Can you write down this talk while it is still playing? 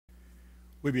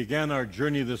We began our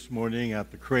journey this morning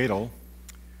at the cradle.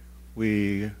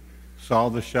 We saw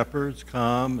the shepherds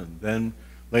come, and then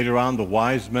later on the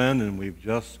wise men, and we've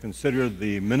just considered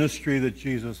the ministry that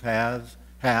Jesus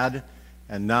had,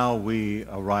 and now we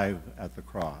arrive at the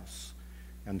cross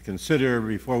and consider,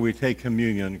 before we take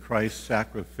communion, Christ's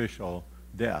sacrificial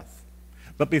death.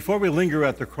 But before we linger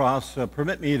at the cross,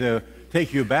 permit me to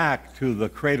take you back to the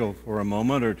cradle for a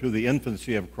moment, or to the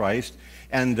infancy of Christ,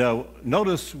 and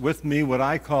notice with me what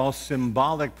I call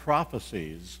symbolic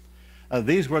prophecies.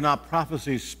 These were not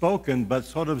prophecies spoken, but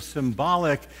sort of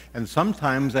symbolic, and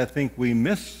sometimes I think we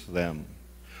miss them.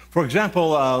 For example,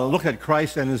 look at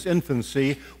Christ and his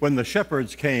infancy. When the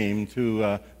shepherds came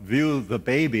to view the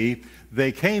baby,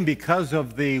 they came because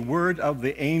of the word of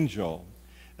the angel.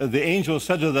 The angel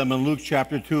said to them in Luke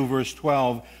chapter 2, verse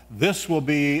 12, "This will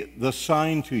be the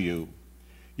sign to you.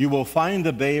 You will find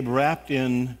the babe wrapped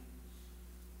in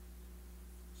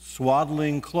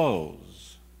swaddling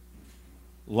clothes,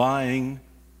 lying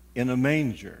in a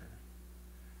manger."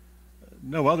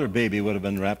 No other baby would have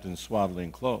been wrapped in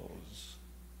swaddling clothes.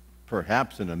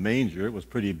 Perhaps in a manger. It was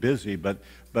pretty busy, but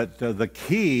the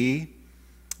key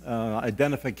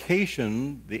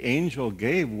identification the angel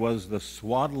gave was the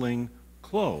swaddling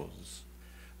clothes.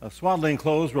 Swaddling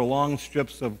clothes were long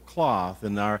strips of cloth.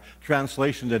 In our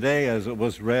translation today, as it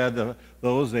was read,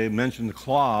 they mentioned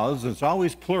cloths. It's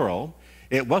always plural.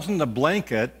 It wasn't a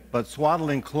blanket, but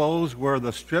swaddling clothes were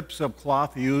the strips of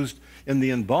cloth used in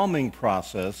the embalming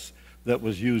process that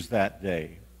was used that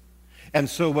day. And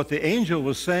so what the angel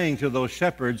was saying to those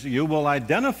shepherds, you will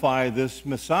identify this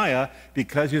Messiah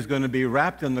because he's going to be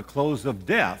wrapped in the clothes of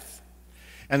death.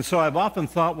 And so I've often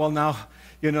thought, well, now,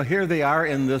 here they are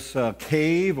in this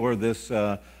cave or this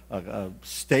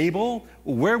stable.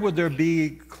 Where would there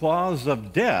be cloths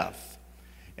of death?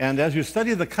 And as you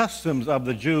study the customs of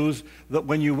the Jews, that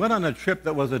when you went on a trip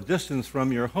that was a distance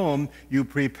from your home, you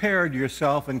prepared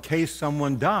yourself in case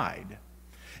someone died.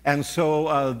 And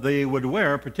so they would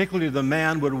wear, particularly the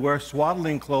man would wear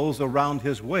swaddling clothes around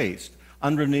his waist,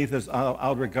 underneath his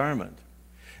outer garment.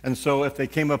 And so if they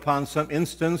came upon some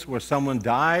instance where someone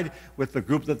died with the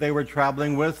group that they were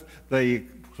traveling with, the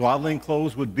swaddling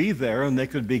clothes would be there, and they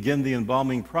could begin the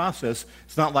embalming process.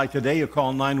 It's not like today you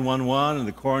call 911 and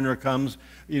the coroner comes.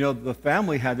 The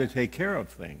family had to take care of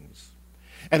things.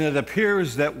 And it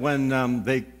appears that when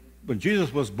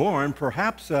Jesus was born,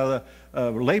 perhaps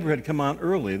labor had come on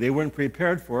early. They weren't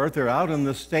prepared for it. They're out in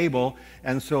the stable,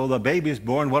 and so the baby's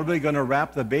born. What are they going to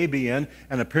wrap the baby in?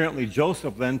 And apparently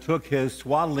Joseph then took his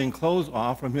swaddling clothes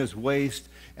off from his waist,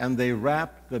 and they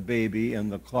wrapped the baby in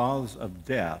the cloths of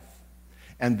death.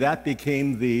 And that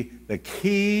became the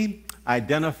key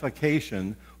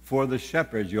identification for the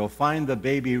shepherds. You'll find the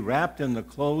baby wrapped in the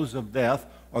clothes of death,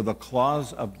 or the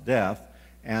cloths of death,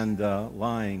 and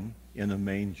lying in a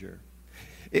manger.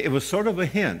 It was sort of a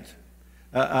hint,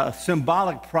 a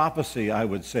symbolic prophecy, I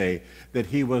would say, that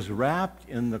he was wrapped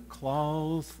in the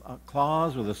cloths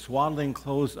or the swaddling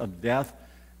clothes of death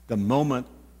the moment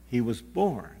he was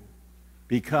born,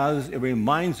 because it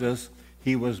reminds us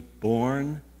he was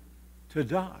born to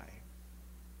die.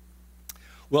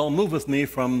 Well, move with me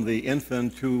from the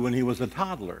infant to when he was a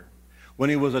toddler. When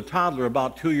he was a toddler,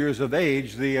 about 2 years of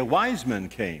age, the wise men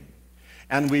came.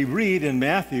 And we read in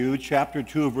Matthew chapter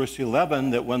 2, verse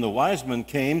 11, that when the wise men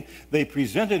came, they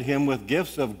presented him with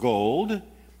gifts of gold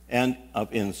and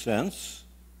of incense.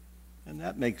 And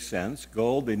that makes sense.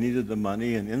 Gold, they needed the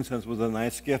money, and incense was a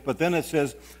nice gift. But then it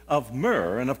says of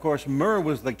myrrh. And of course, myrrh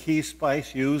was the key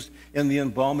spice used in the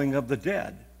embalming of the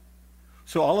dead.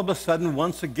 So all of a sudden,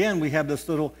 once again, we have this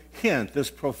little hint, this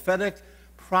prophetic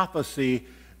prophecy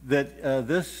that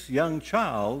this young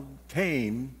child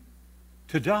came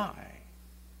to die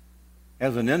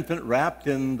as an infant wrapped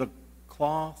in the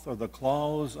cloth or the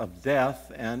cloths of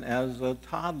death, and as a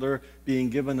toddler being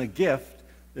given a gift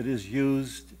that is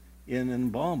used in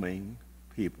embalming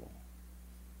people.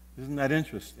 Isn't that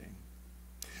interesting?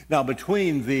 Now,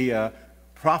 between the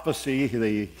prophecy,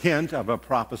 the hint of a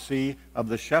prophecy of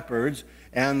the shepherds,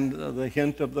 and the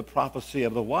hint of the prophecy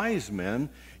of the wise men,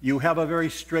 you have a very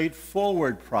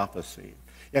straightforward prophecy.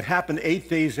 It happened 8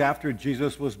 days after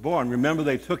Jesus was born. Remember,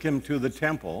 they took him to the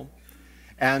temple,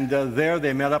 and there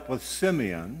they met up with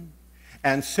Simeon,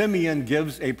 and Simeon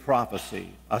gives a prophecy,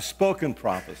 a spoken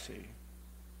prophecy.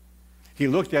 He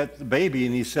looked at the baby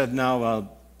and he said, now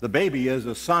the baby is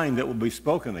a sign that will be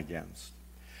spoken against.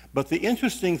 But the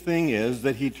interesting thing is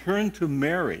that he turned to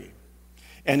Mary,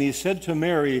 and he said to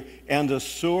Mary, and a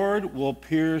sword will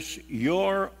pierce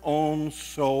your own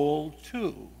soul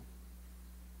too.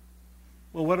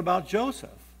 Well, what about Joseph?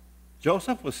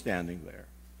 Joseph was standing there.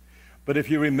 But if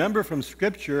you remember from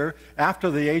Scripture,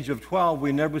 after the age of 12,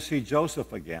 we never see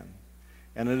Joseph again.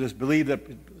 And it is believed that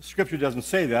Scripture doesn't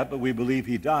say that, but we believe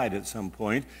he died at some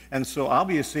point. And so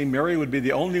obviously Mary would be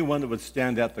the only one that would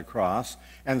stand at the cross.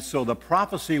 And so the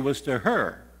prophecy was to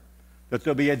her that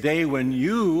there'll be a day when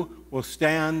you will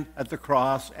stand at the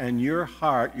cross and your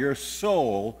heart, your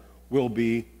soul will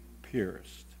be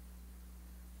pierced.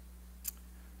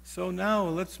 So now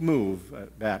let's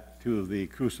move back to the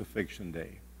crucifixion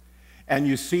day. And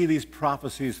you see these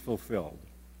prophecies fulfilled.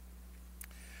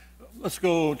 Let's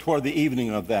go toward the evening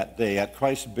of that day at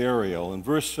Christ's burial. In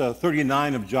verse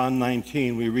 39 of John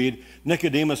 19, we read,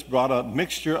 Nicodemus brought a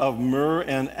mixture of myrrh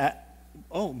and...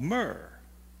 myrrh.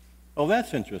 Oh,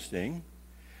 that's interesting.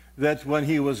 That when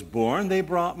he was born, they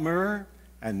brought myrrh,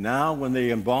 and now when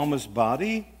they embalm his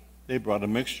body, they brought a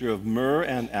mixture of myrrh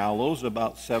and aloes,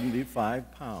 about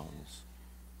 75 pounds.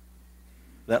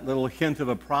 That little hint of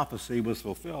a prophecy was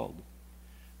fulfilled.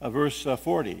 Verse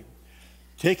 40.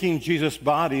 Taking Jesus'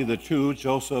 body, the two,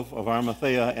 Joseph of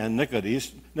Arimathea and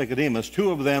Nicodemus,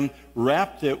 two of them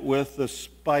wrapped it with the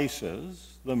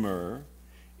spices, the myrrh,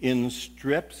 in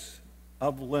strips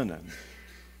of linen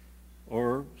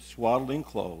or swaddling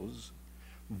clothes.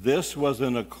 This was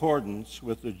in accordance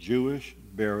with the Jewish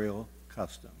burial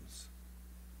customs.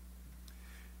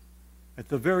 At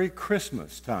the very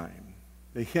Christmas time,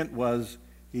 the hint was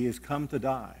he has come to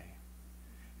die.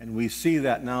 And we see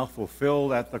that now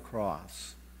fulfilled at the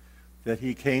cross, that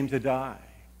he came to die.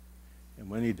 And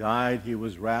when he died, he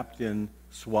was wrapped in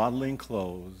swaddling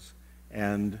clothes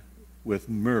and with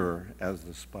myrrh as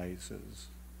the spices.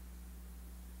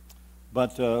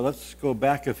 But let's go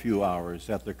back a few hours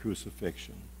at the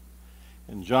crucifixion.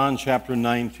 In John chapter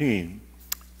 19,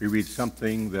 we read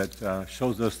something that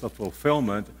shows us the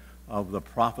fulfillment of the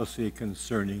prophecy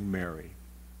concerning Mary.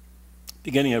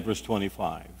 Beginning at verse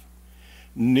 25.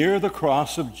 Near the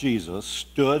cross of Jesus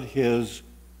stood his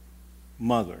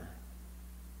mother.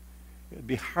 It would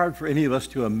be hard for any of us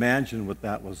to imagine what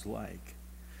that was like,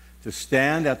 to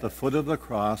stand at the foot of the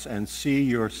cross and see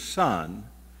your son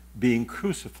being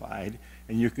crucified,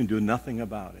 and you can do nothing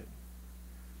about it.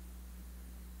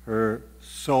 Her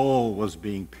soul was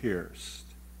being pierced.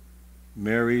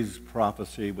 Mary's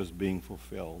prophecy was being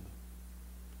fulfilled.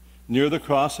 Near the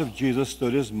cross of Jesus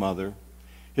stood his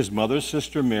mother's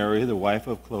sister Mary, the wife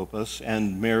of Clopas,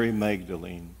 and Mary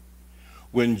Magdalene.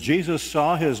 When Jesus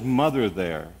saw his mother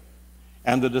there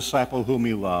and the disciple whom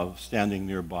he loved standing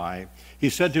nearby, he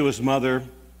said to his mother,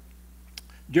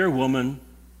 Dear woman,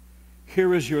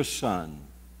 here is your son.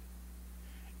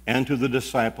 And to the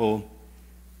disciple,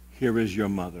 here is your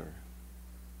mother.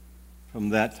 From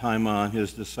that time on,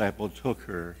 his disciple took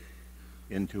her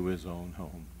into his own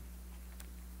home.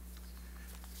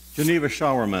 Geneva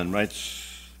Showerman writes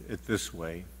it this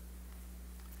way.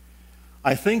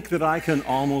 I think that I can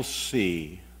almost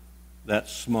see that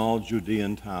small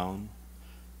Judean town,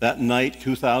 that night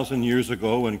 2,000 years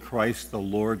ago when Christ the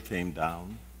Lord came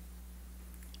down.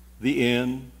 The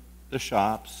inn, the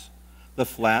shops, the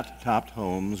flat-topped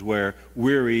homes where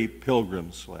weary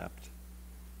pilgrims slept.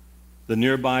 The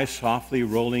nearby softly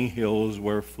rolling hills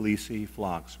where fleecy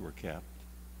flocks were kept.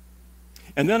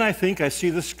 And then I think I see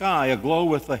the sky aglow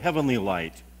with the heavenly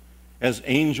light as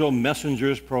angel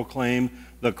messengers proclaim,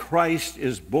 the Christ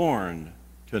is born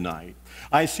tonight.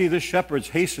 I see the shepherds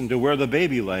hasten to where the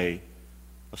baby lay,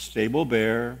 a stable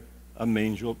bare, a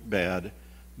manger bed,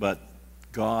 but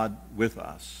God with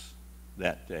us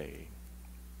that day.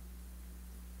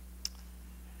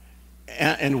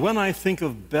 And when I think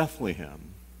of Bethlehem,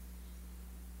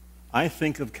 I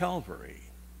think of Calvary,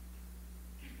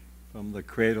 from the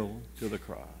cradle to the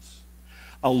cross.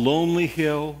 A lonely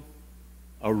hill,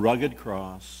 a rugged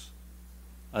cross,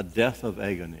 a death of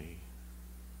agony.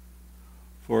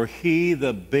 For he,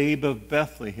 the babe of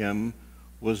Bethlehem,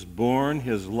 was born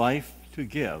his life to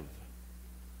give,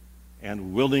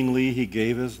 and willingly he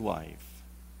gave his life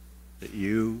that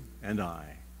you and I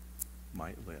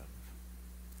might live.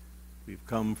 We've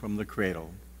come from the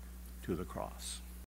cradle to the cross.